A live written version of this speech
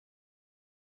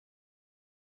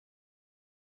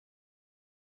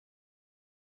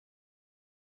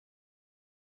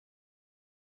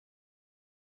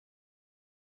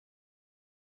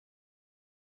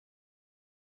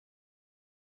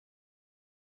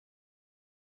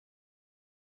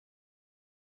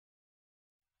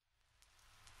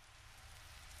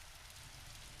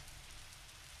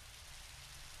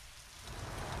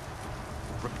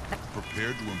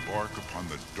prepare to embark upon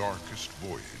the darkest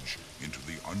voyage into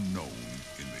the unknown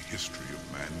in the history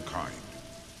of mankind.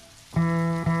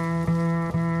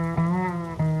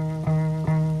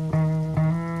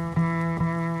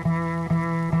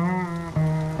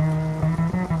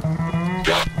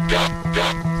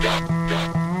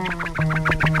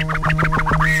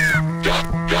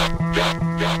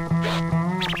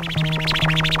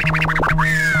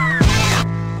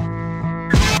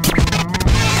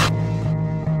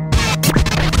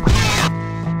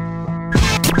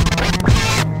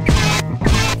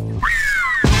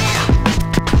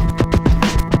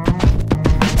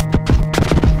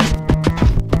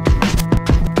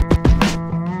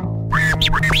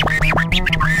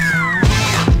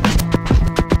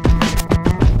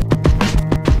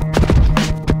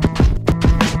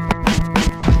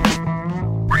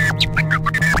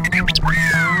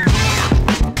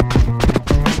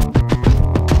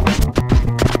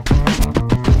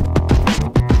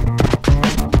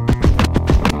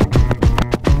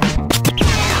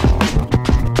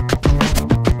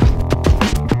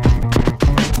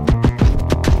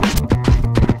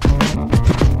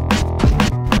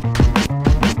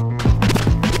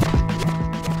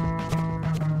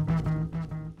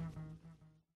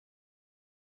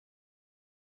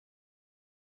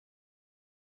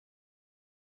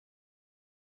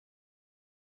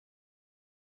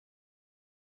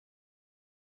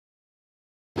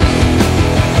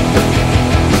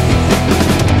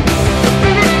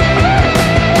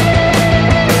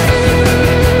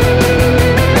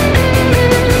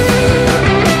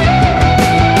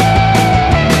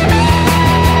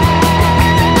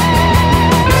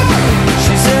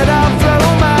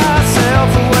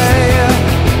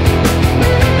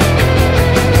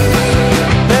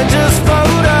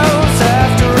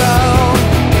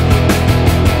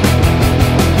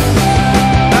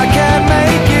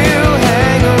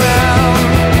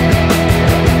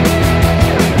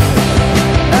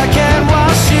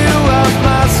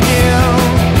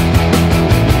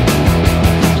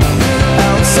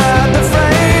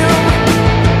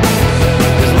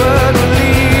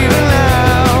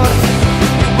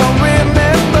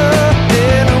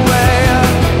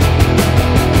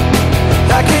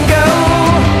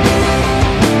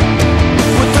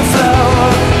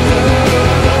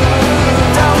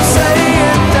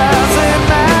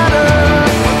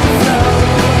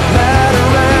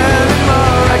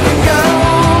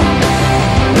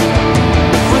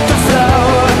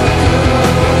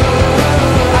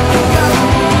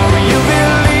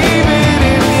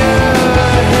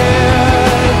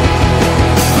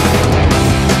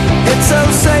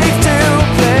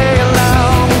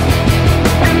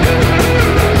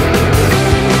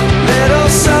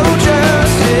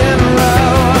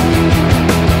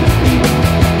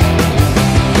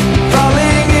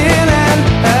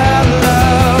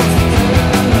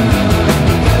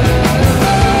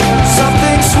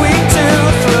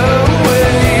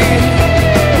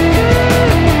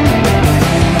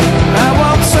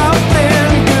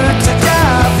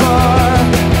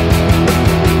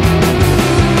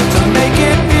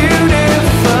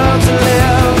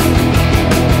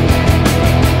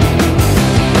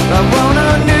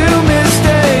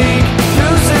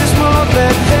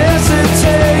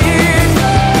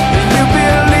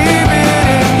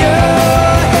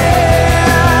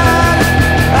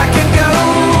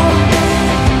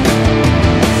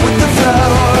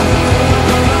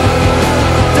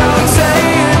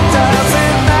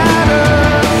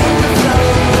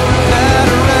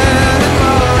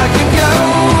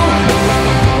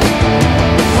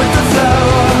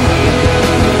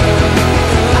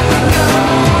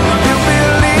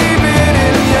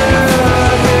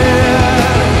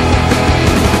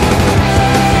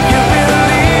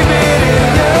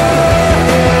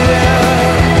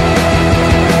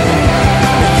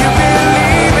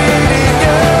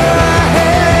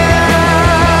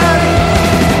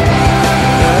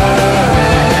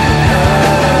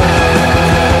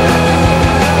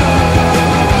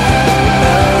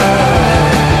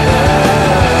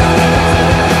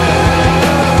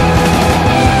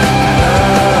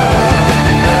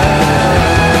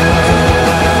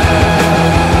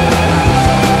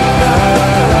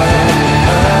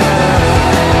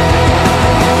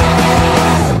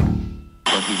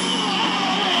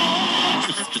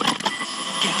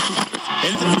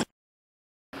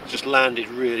 Just landed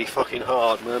really fucking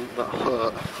hard, man. That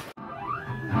hurt.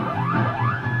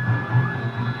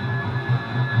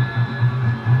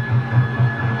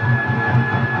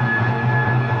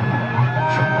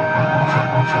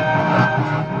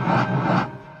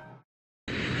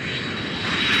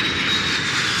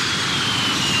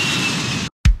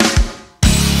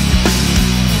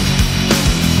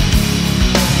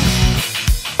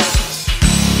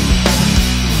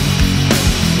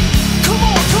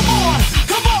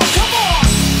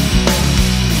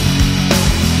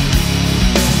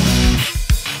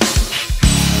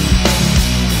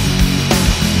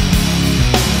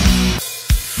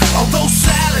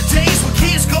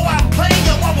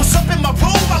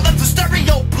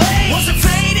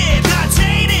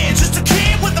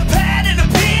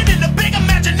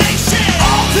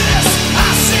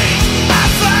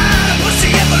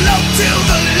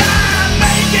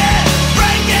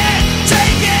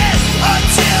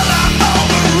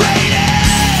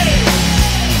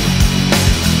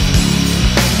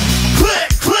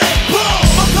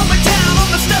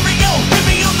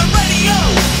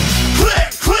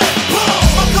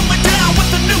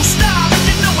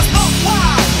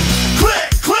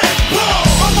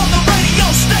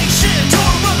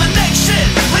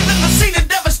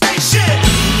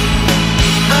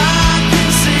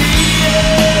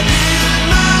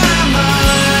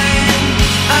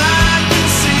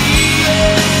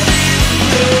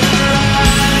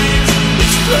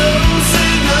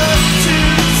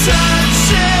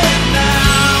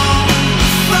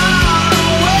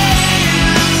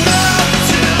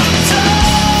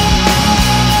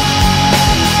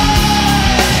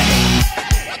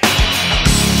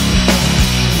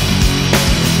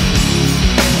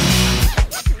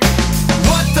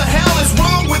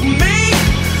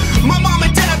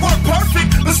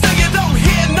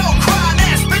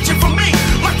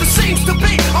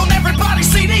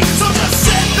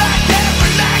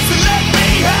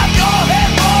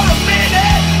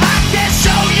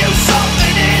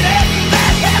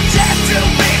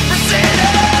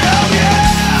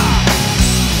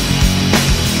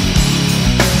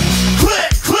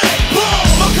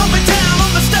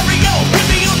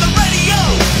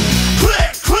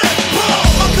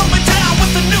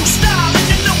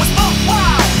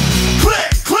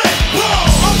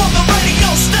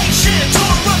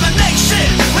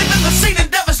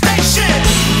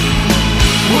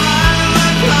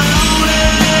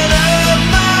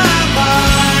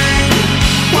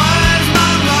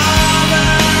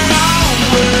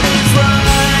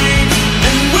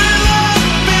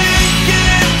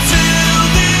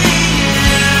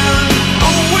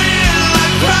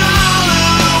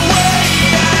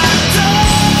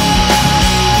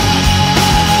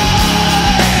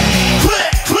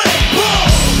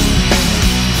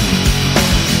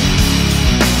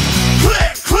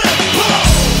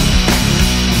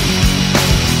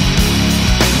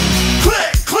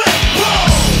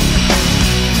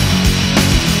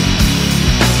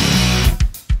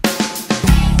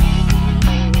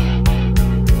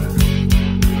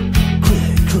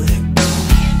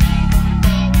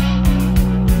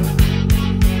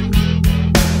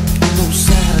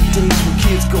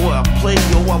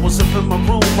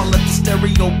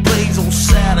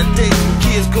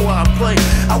 go out and play.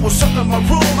 I was up in my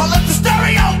room, I let the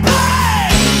stereo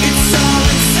play. It's all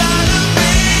inside of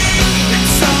me.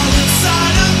 It's all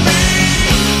inside of me.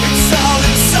 It's all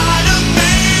inside of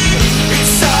me.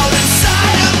 It's all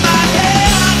inside of my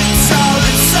head. It's all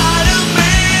inside of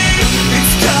me.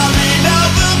 It's coming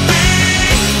over me.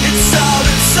 It's all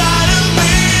inside of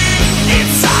me.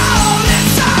 It's all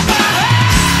inside my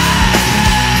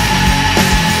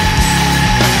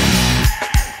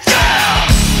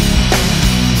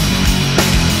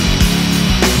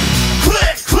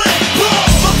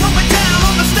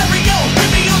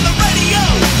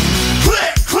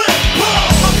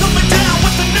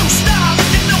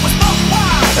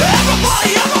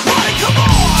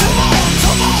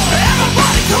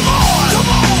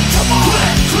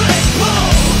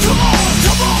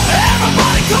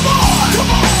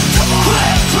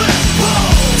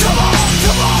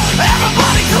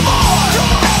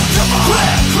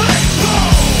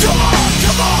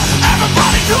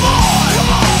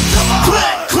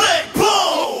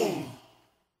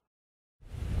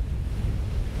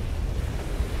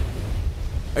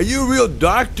Are you a real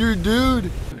doctor, dude?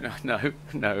 No,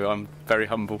 I'm very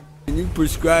humble. Can you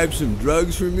prescribe some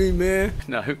drugs for me, man?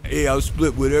 No. Hey, I'll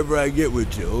split whatever I get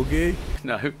with you, okay?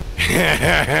 No.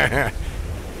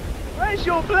 Where's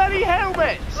your bloody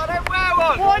helmet? I don't wear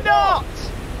one! Why not?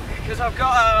 Because I've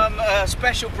got a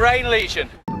special brain lesion.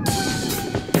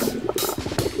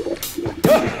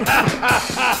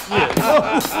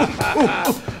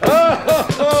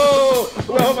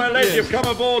 Well, my lad, you've come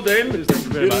aboard then.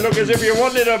 You look as if you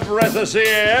wanted a breath of sea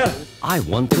air. I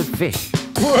want to fish.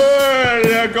 Well,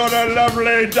 you got a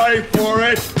lovely day for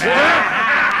it.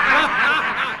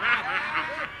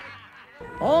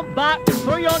 On back to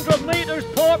 300 metres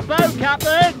port bow,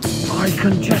 Captain. I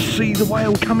can just see the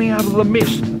whale coming out of the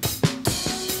mist.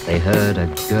 They heard a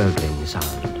gurgling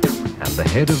sound, and the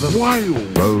head of a whale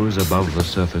rose above the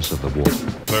surface of the water.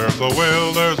 There's a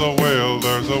whale, there's a whale,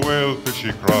 there's a whale, fish,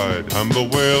 she cried, and the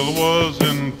whale was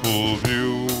in full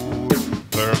view.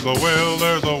 There's a whale,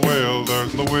 there's a whale,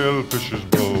 there's the whale fish's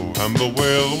bow, and the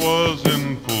whale was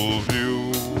in full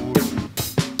view.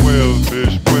 Whale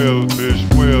fish, whale fish,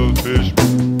 whale fish,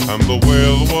 and the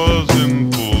whale was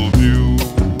in full view.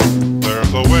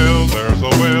 There's a whale, there's a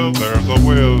whale, there's a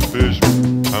whale fish,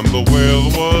 and the whale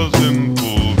was in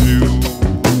full view.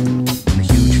 A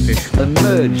huge fish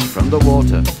emerged from the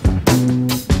water.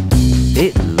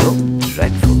 It looked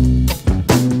dreadful.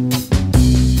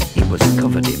 It was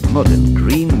covered in mud and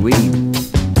green weed.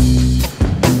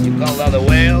 You call that a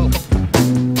whale?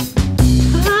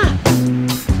 Ah!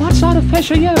 What sort of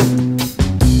fish are you?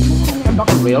 I'm not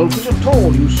a real fish at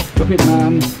all, you stupid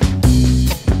man.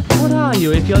 What are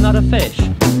you if you're not a fish?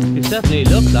 You certainly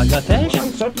look like a fish. I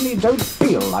certainly don't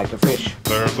feel like a fish.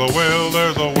 There's a whale,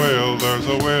 there's a whale, there's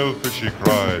a whale, fish, she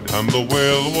cried, and the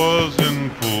whale was in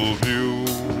full view.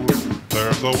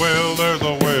 There's a whale, there's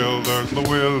a whale, there's the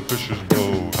whale fish's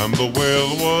bow, and the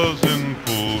whale was in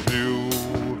full view.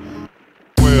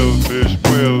 Whale fish,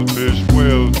 whale fish,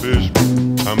 whale fish,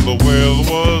 and the whale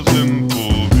was in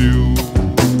full view.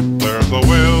 There's a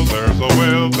whale, there's a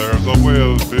whale, there's a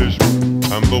whale fish,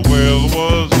 and the whale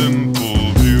was in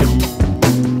full view.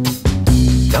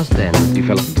 Just then, he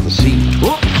fell into the sea.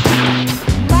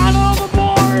 Man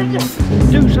overboard!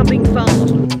 Do something fast.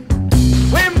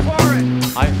 Swim for it!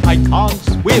 I can't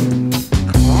swim.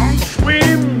 Can't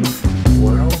swim!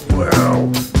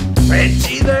 Well,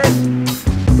 fancy that!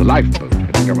 The lifeboat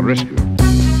had to come and rescue him.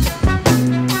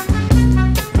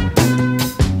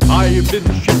 I've been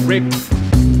shipwrecked.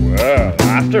 Well,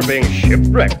 after being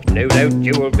shipwrecked, no doubt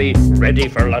you will be ready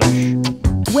for lunch.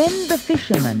 When the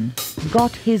fisherman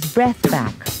got his breath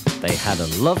back, They had a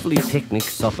lovely picnic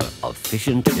supper of fish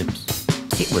and chips.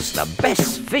 It was the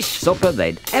best fish supper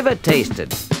they'd ever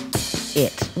tasted.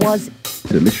 it was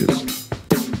delicious.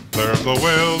 There's a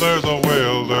whale, there's a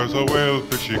whale, there's a whale,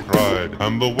 fish, she cried,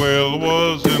 and the whale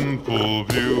was in full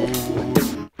view.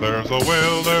 There's a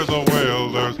whale, there's a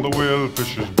whale, there's the whale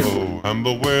fish's bow, and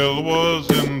the whale was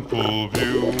in full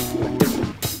view.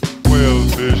 Whale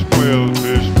fish, whale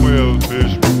fish, whale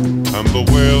fish, and the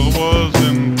whale was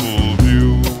in full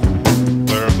view.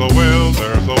 There's a whale,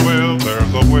 there's a whale,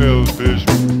 there's a whale fish,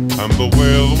 and the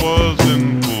whale was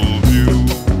in full view.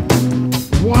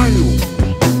 Whales,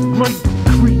 great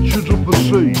creatures of the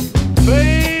sea.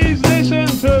 Please listen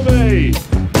to me.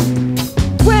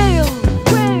 whale,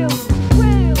 whale,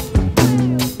 whale,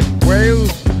 whale.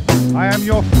 Whales, I am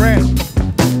your friend.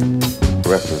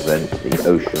 Represent the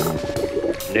ocean.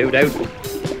 No doubt.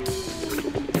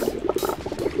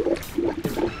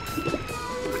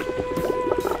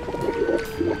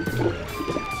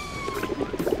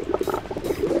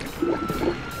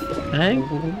 Thank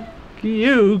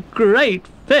you, great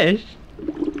fish.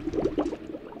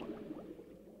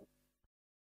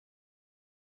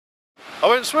 I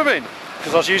went swimming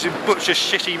because I was using Butcher's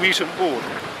shitty mutant board.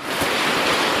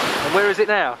 And where is it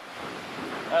now?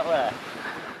 Out there.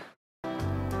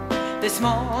 This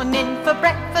morning for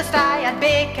breakfast I had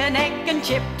bacon, egg and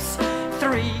chips,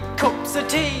 3 cups of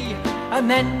tea, and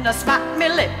then I smacked my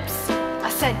lips. I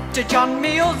said to John,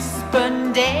 me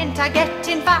husband, ain't I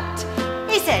getting fat?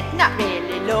 He said, not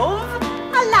really, love,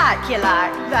 I like you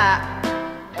like that.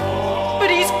 But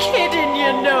he's kidding,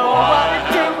 you know, why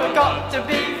do I got to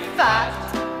be fat?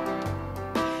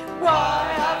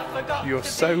 Why I forgot. You're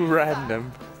so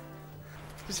random.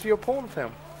 This is for your porn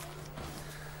film.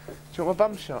 Do you want my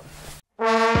bum shot?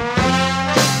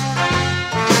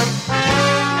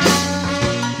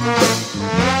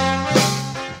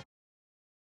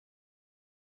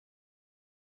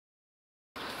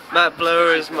 Matt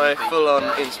Blower is my full-on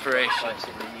inspiration.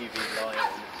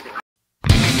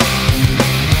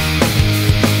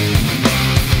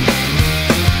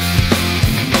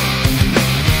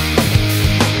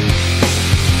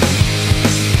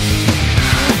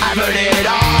 I've heard it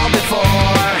all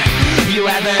before. You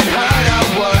haven't heard a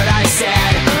word I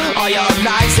said. All your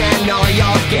lies and all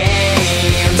your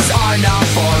games are not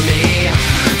for me.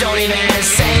 Don't even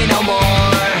say no more.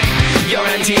 Your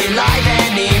anti-life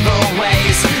and evil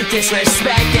ways,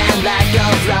 disrespect and lack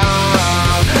of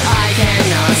love, I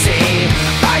cannot see.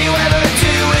 All you ever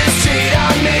do is cheat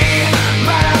on me,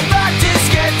 but I'm about to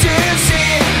scared to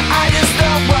see. I just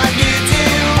don't want you to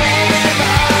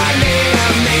ever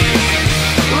leave me.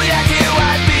 Without you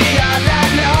I'd be all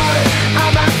alone.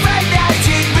 I'm afraid that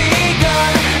you'd be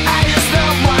gone. I just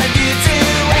don't want you to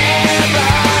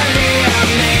ever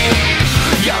leave me.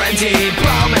 Your empty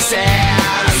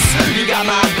promises, you got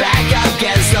my back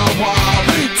against the wall.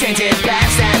 Tainted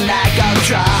past and lack of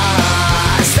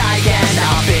trust, I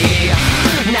cannot be.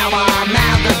 Now I'm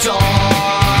out the door,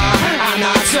 I'm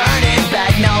not turning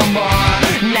back no more.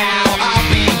 Now I'll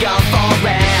be gone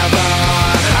forever,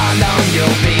 alone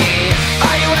you'll be.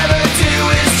 All you ever do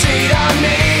is cheat on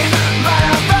me, but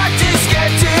I'm about too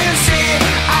scared to see.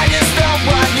 I just don't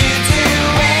want you to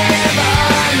ever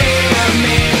leave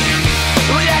me.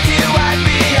 Without you I'd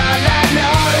be all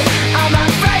alone. I'm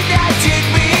afraid that you'd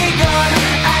be gone.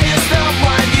 I just don't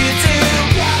want you to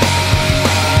go.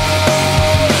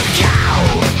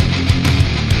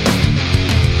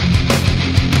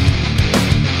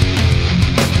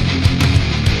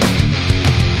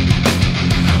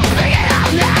 Bring it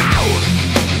out now.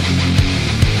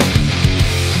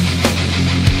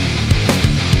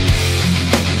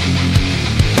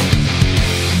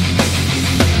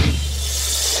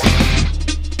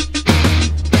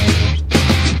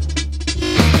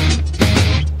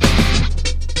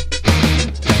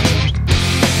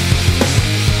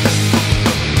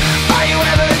 All you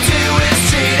ever do is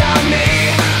cheat on me,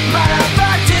 but I'm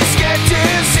about too scared to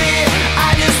see.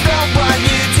 I just don't want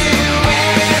you to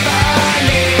ever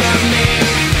leave me.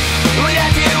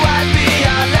 Without you I'd be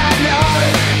all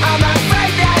alone. I'm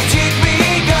afraid that you'd be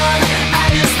gone. I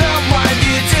just don't want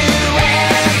you to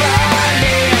ever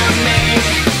leave me.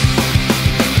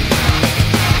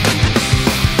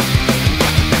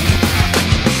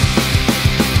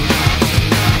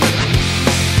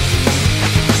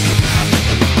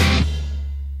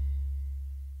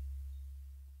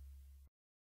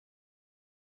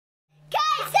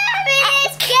 Kitesurfing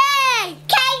is gay!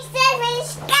 Kitesurfing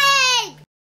is gay!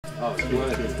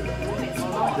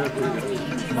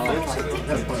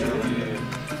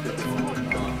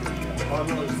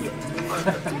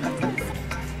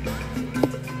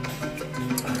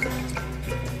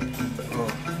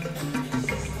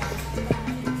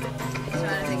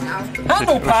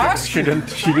 Handle pass? She didn't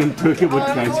talk about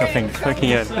kitesurfing. Fucking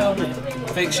hell.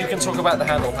 Thinks you can talk about the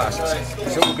handle passes.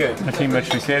 It's all good. Nothing much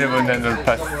to say about the handle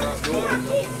pass.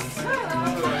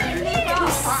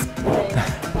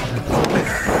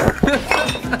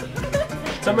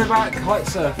 Tell me about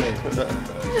kitesurfing.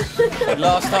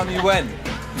 Last time you went?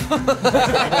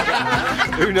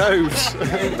 Who knows?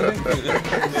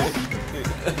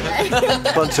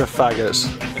 Bunch of faggots.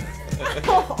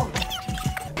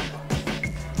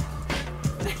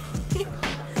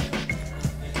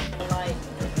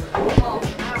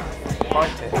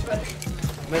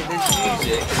 Mate, there's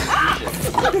music.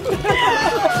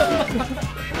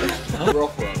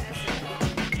 Rockwell.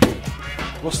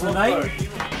 What's the name?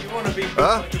 You want to be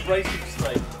Huh? racing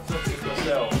straight, such as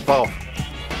yourself. Bob.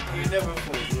 You never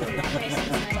fall through.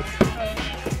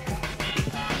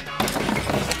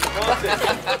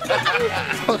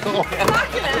 Fuck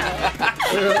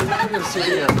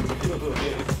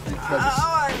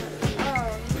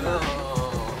off.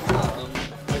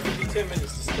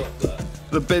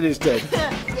 The bin is dead. Yeah,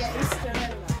 it's still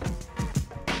anyway.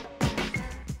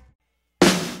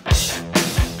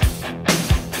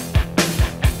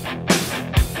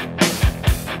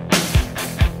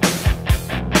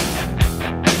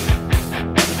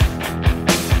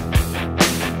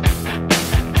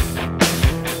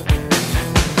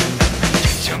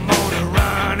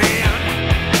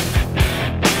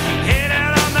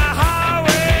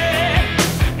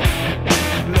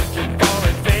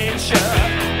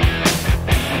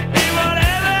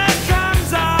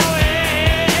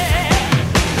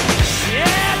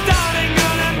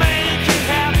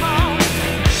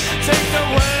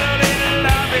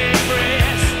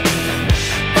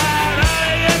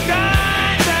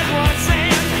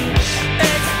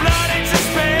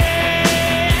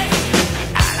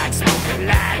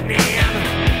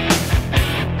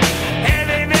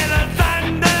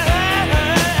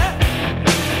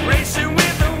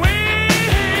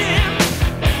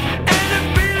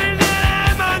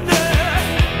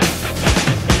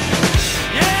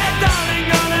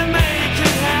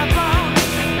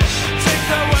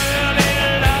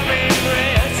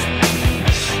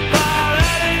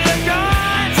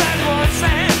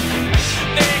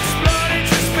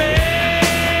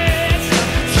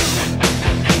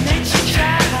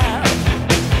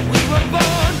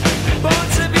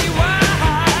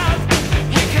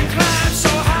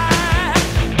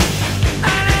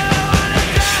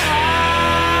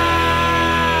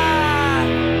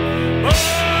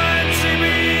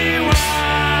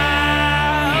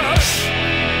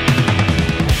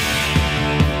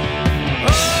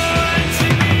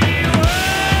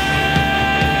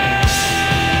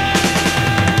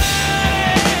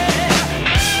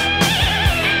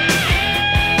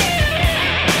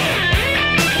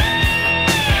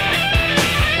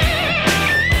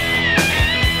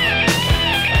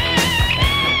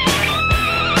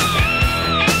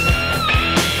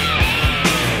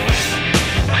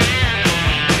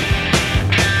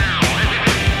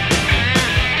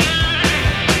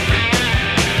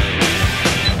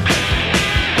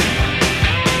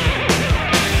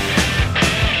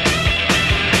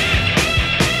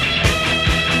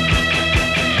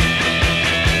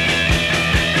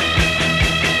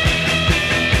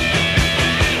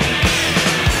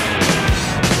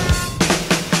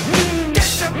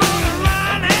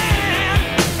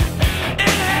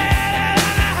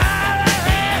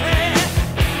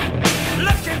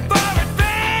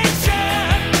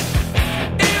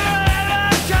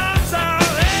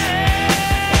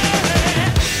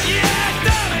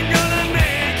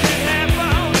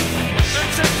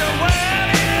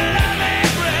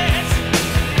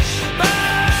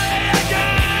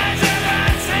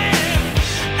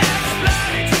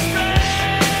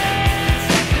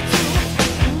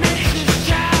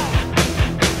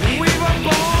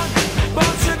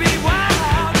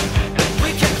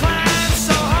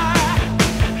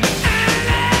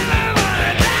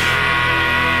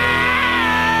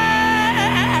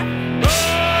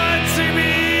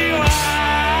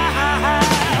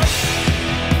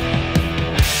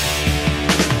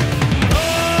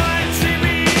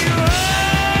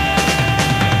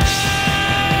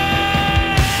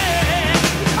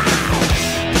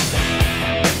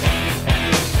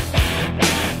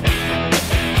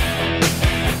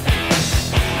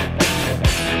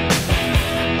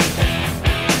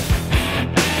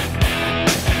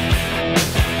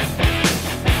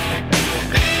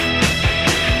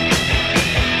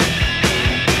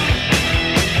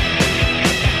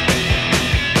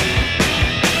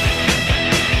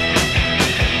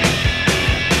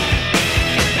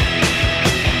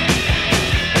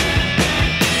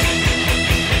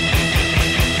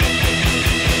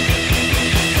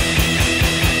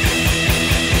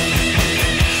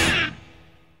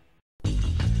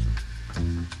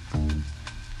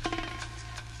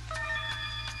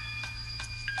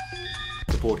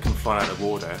 board come flying out of the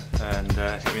water and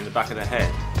hit me in the back of the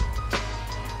head.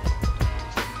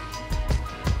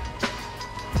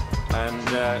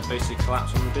 And basically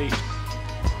collapsed on the beach.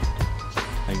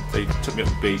 They took me up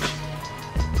the beach,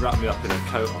 wrapped me up in a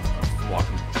coat, from what I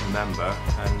can remember,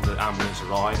 and the ambulance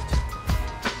arrived.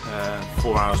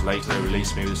 4 hours later they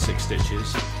released me with 6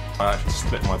 stitches. I actually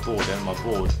split my board and my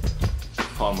board,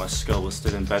 part of my skull was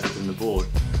still embedded in the board.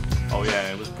 Oh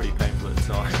yeah, it was pretty painful at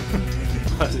the time.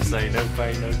 As I say, no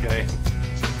pain, no gain.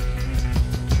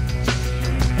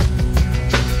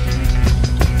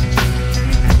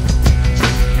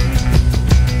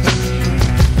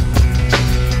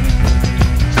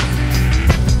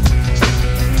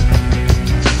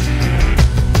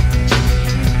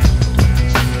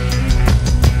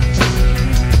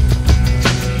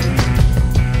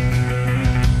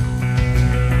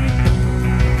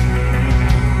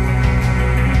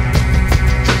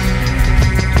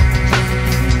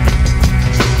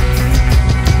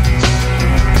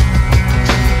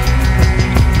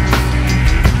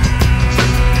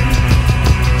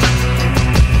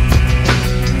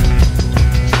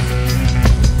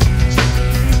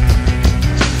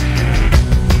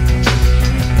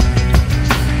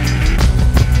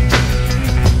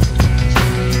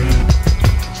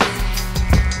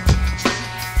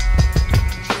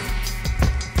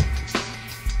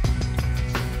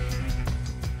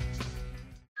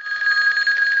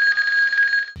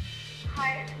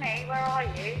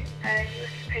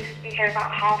 here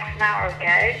about half an hour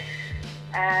ago.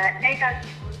 No doubt you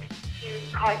want to use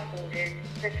kiteboarders,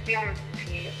 so to be honest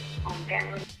with you, I'm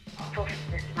getting really off of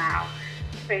this now.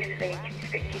 Basically, you can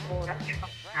stick your board up your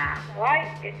now,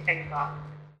 right? It's over.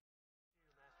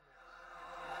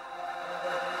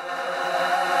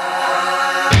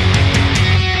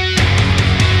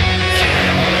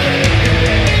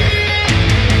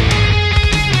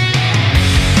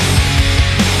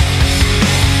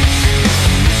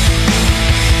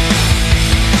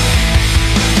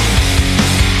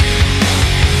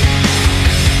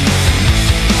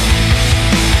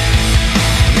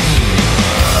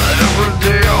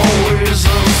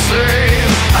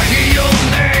 I hear your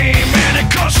name and it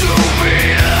comes to me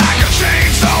like a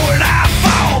chainsaw when I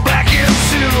fall back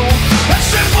into a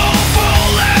simple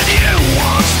fool that you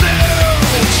once knew.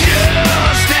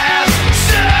 Just as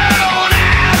soon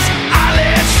as I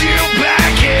let you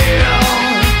back in,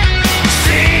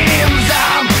 seems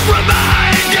I'm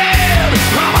reminded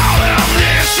of all of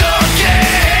this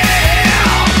again.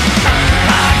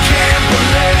 I can't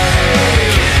believe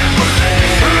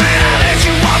I let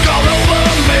you walk all over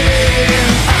me.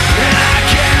 And I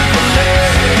can't believe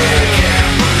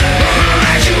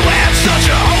that you had such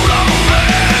a hold on me.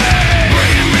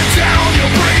 Bringing me down,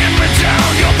 you're bringing me down,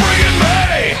 you're bringing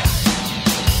me.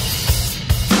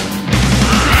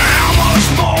 How much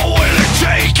more will it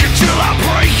take until I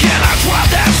break and I drop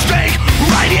that stake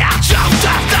right out of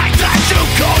the fact that you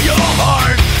call your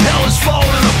heart? Hell is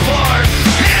falling apart,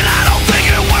 and I don't think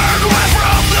it worked right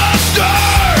from the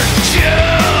start.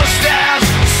 Just as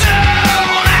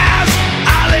soon as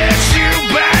I let you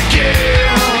back in,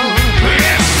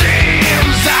 it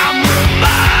seems I'm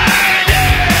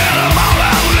reminded of all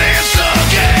of this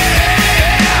again.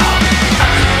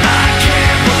 I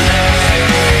can't believe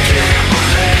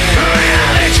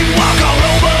I let you walk all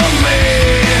over me.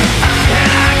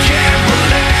 And I can't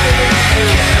believe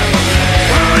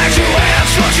that you had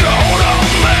such a hold on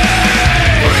me.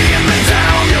 Bringing me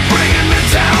down, you're bringing me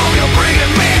down, you're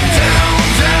bringing me down,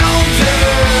 down,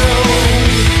 down.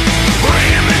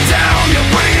 Bringing me down, you're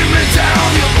bringing me down,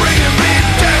 you're bringing me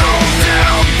down,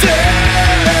 down, down.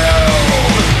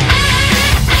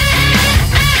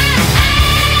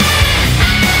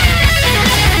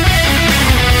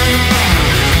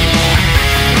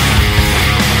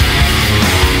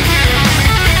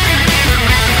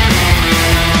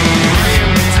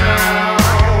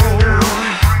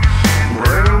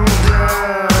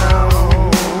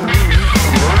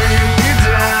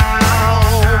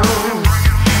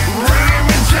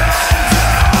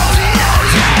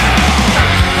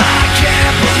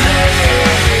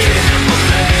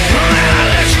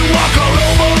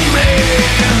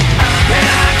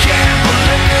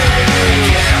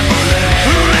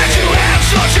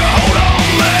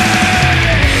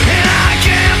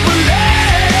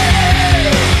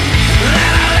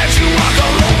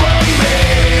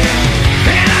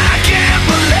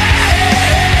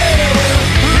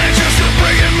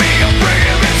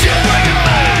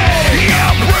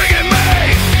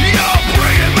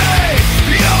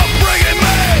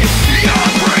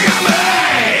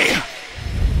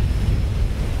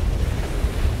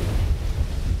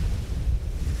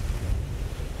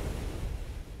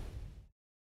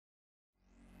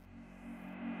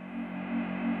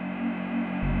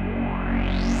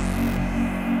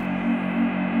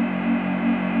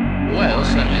 Well,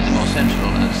 certainly in the more central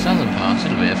and southern parts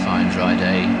it'll be a fine dry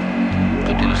day.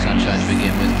 Good deal of sunshine to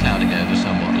begin with, clouding over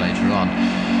somewhat later on.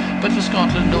 But for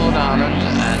Scotland, Northern Ireland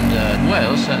and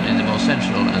Wales, certainly in the more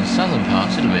central and southern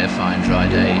parts it'll be a fine dry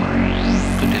day.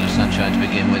 Good deal of sunshine to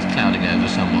begin with, clouding over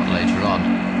somewhat later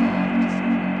on.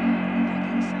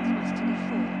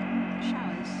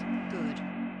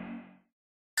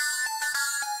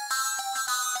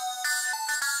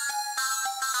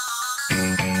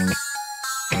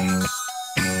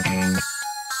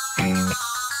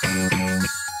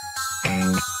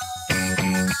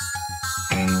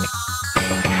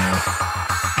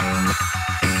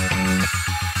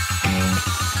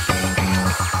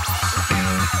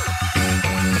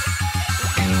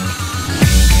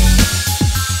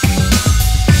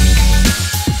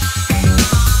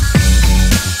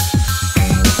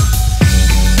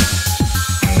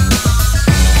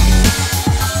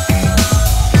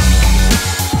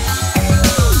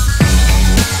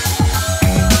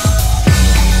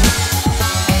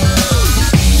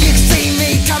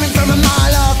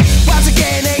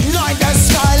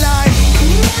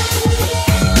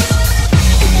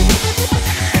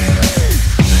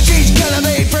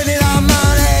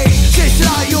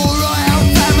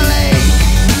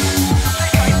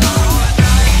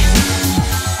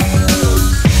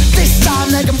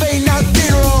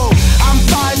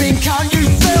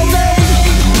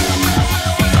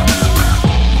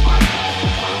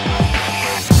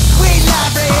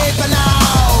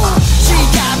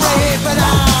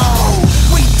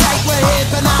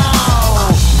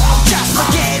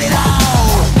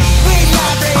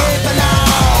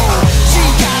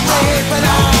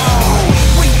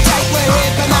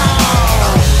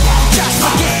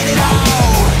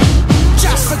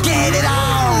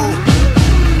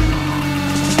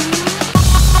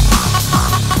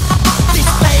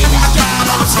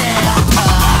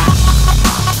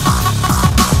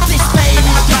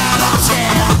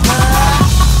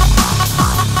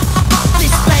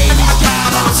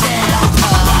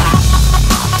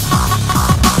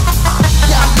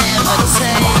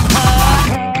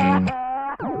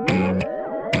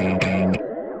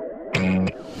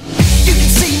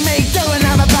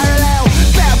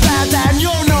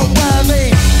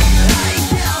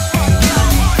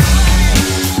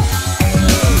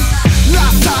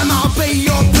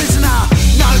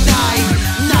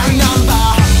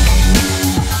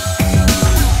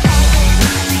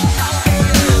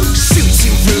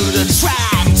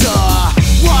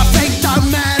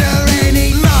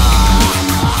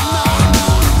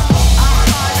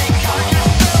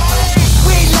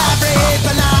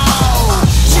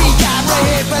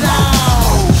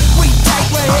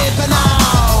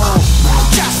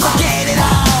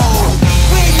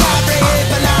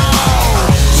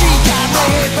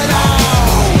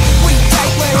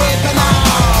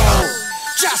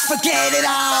 get it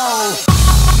all.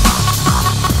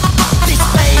 This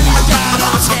baby's got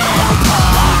a temper.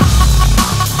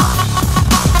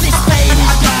 This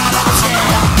baby's got a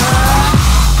temper.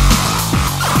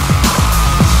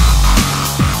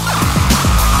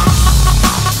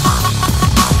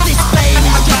 This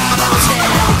baby's got a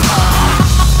temper.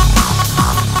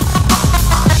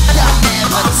 You'll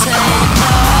never take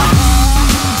her.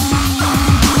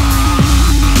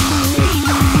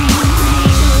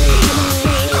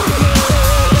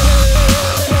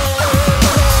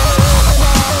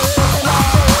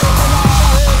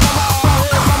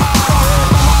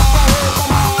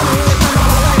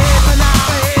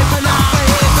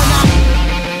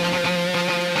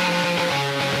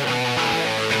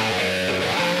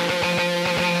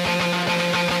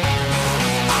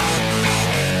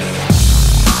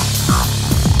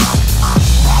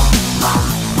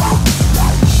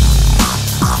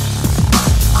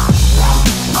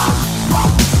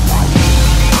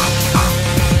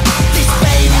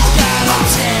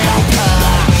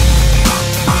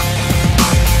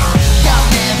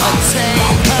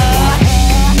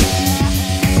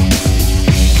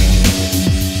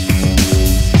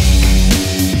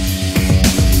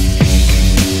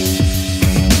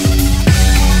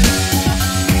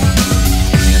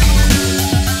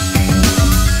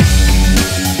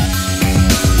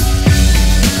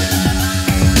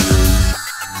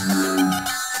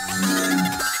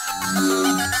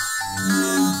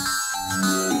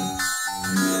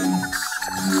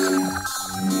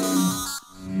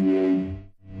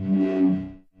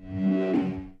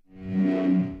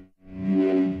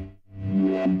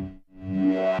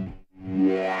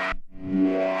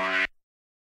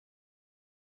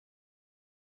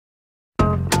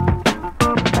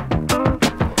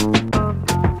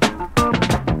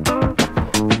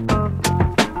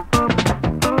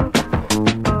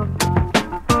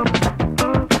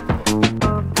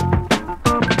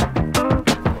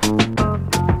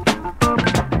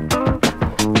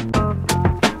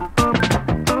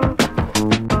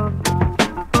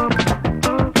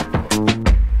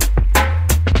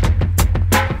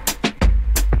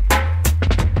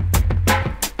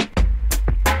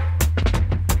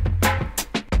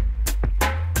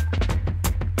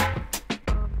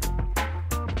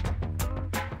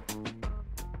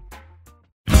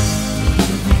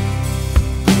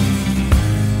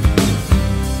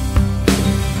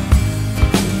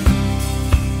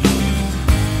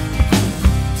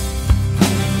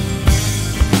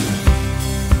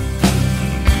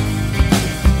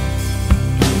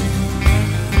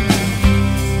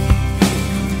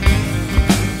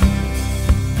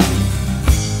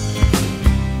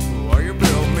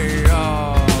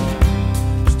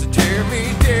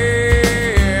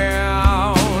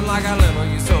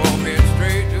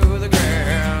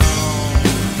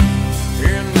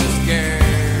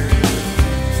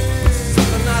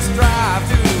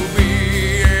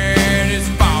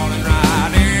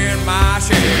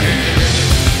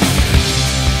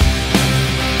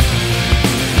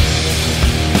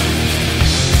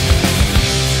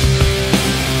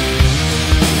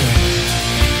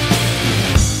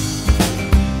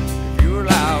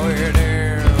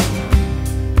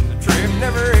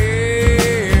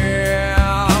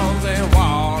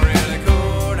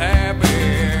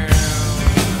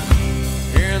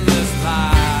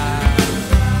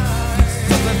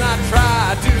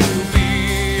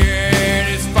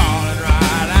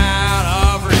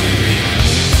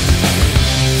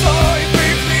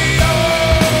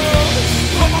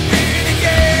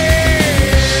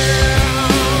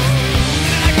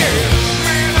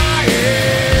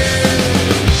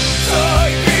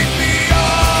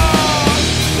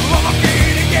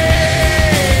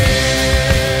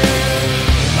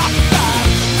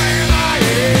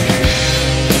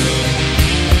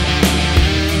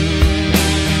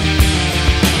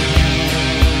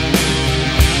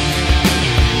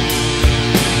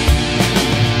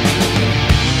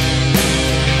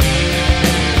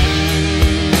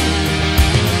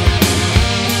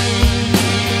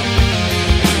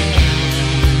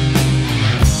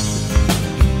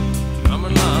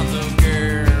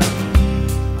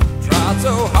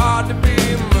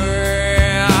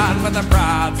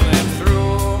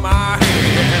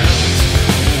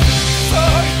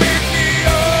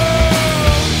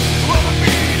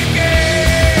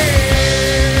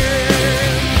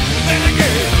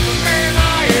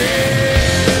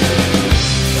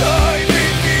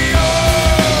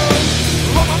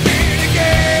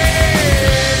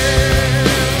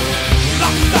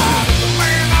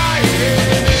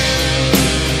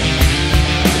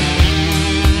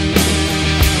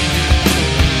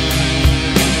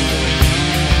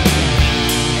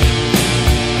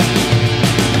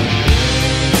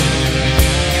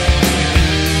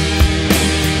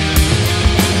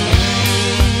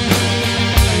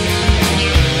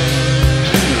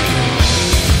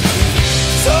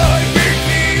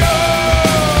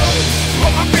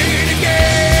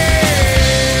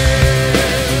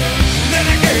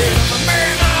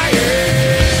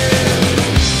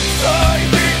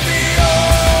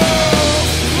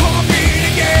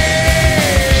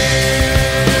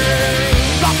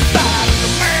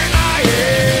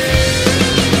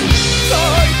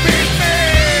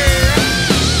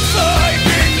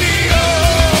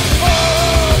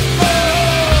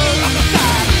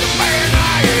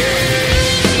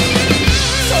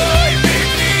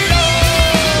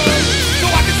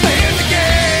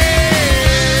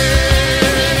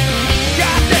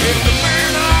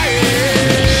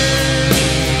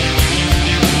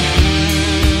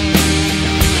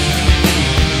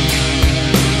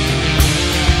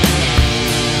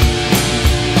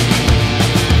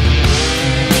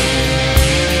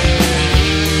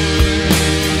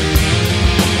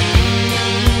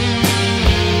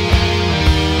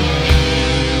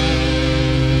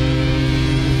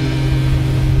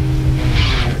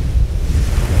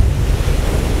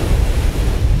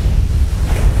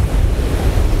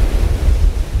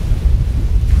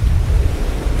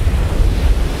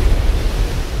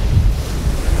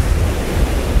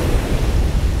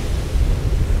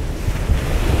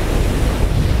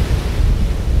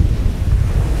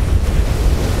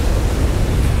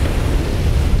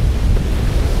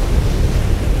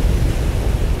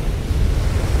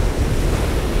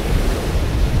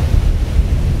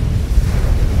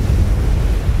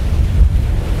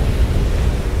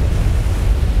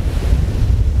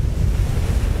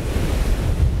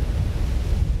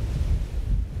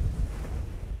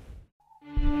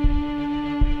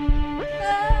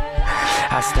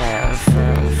 stand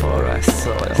firm for a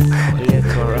soil.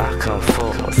 Liquor I come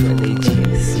forth, so they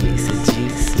juice me,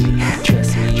 seduce me,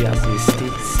 dress me up in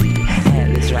stitsy.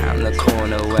 Hell is round the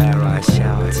corner where I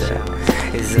shelter.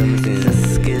 Isms and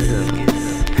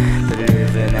schisms, but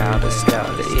living out a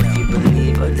scout. If you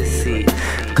believe or deceit,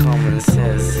 common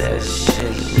sense says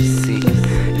shouldn't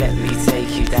receive. Let me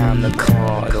take you down the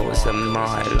corridors of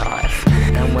my life.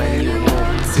 And when you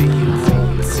walk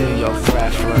to your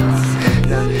preference.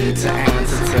 No need to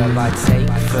answer till I take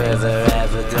further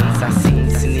evidence. I seem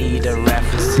to need a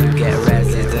reference to get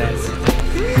residence.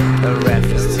 A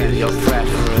reference to your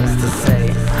preference to say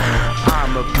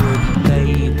I'm a good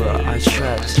neighbor, I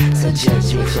trust. So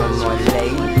judge me from my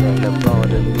label. The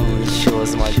border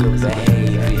ensures my good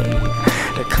behavior.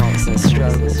 The constant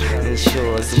struggle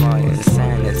ensures my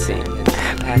insanity.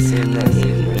 Passing the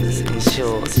ignorance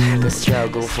ensures the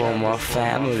struggle for my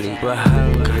family. We're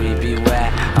hungry,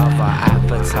 beware of our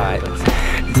appetite.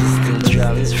 Distant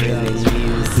drums bringing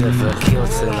news of a kill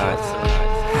tonight.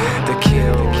 The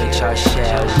kill which I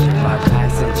share with my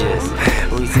passengers.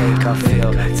 We take our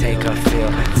fill, take our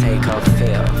fill, take our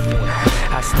fill.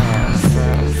 I stand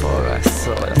firm for a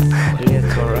soil.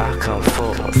 Liquor I come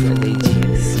forth, so they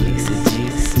juice me,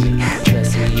 seduce me,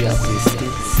 dress me up in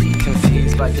stitsy.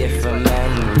 Confused by different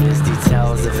memories,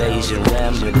 details of Asian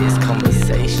remedies,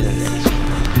 conversations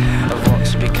of what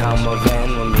should become of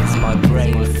enemies. My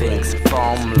brain thinks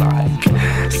bomb-like,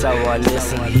 so I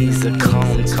listen, he's a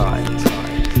calm type.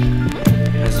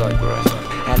 As I grow,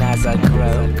 and as I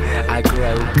grow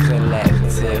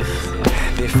collective.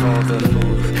 Before the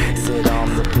move, sit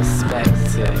on the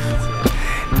perspective.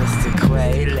 Mr.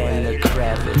 Quail in the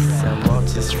crevice and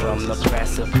watches from the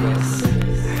precipice.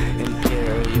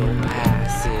 Imperial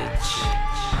passage.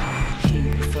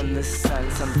 Heat from the sun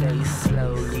someday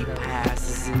slowly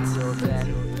passes. Until then,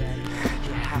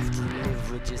 you have to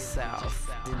live with yourself.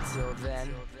 Until then,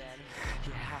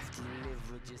 you have to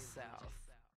live with yourself.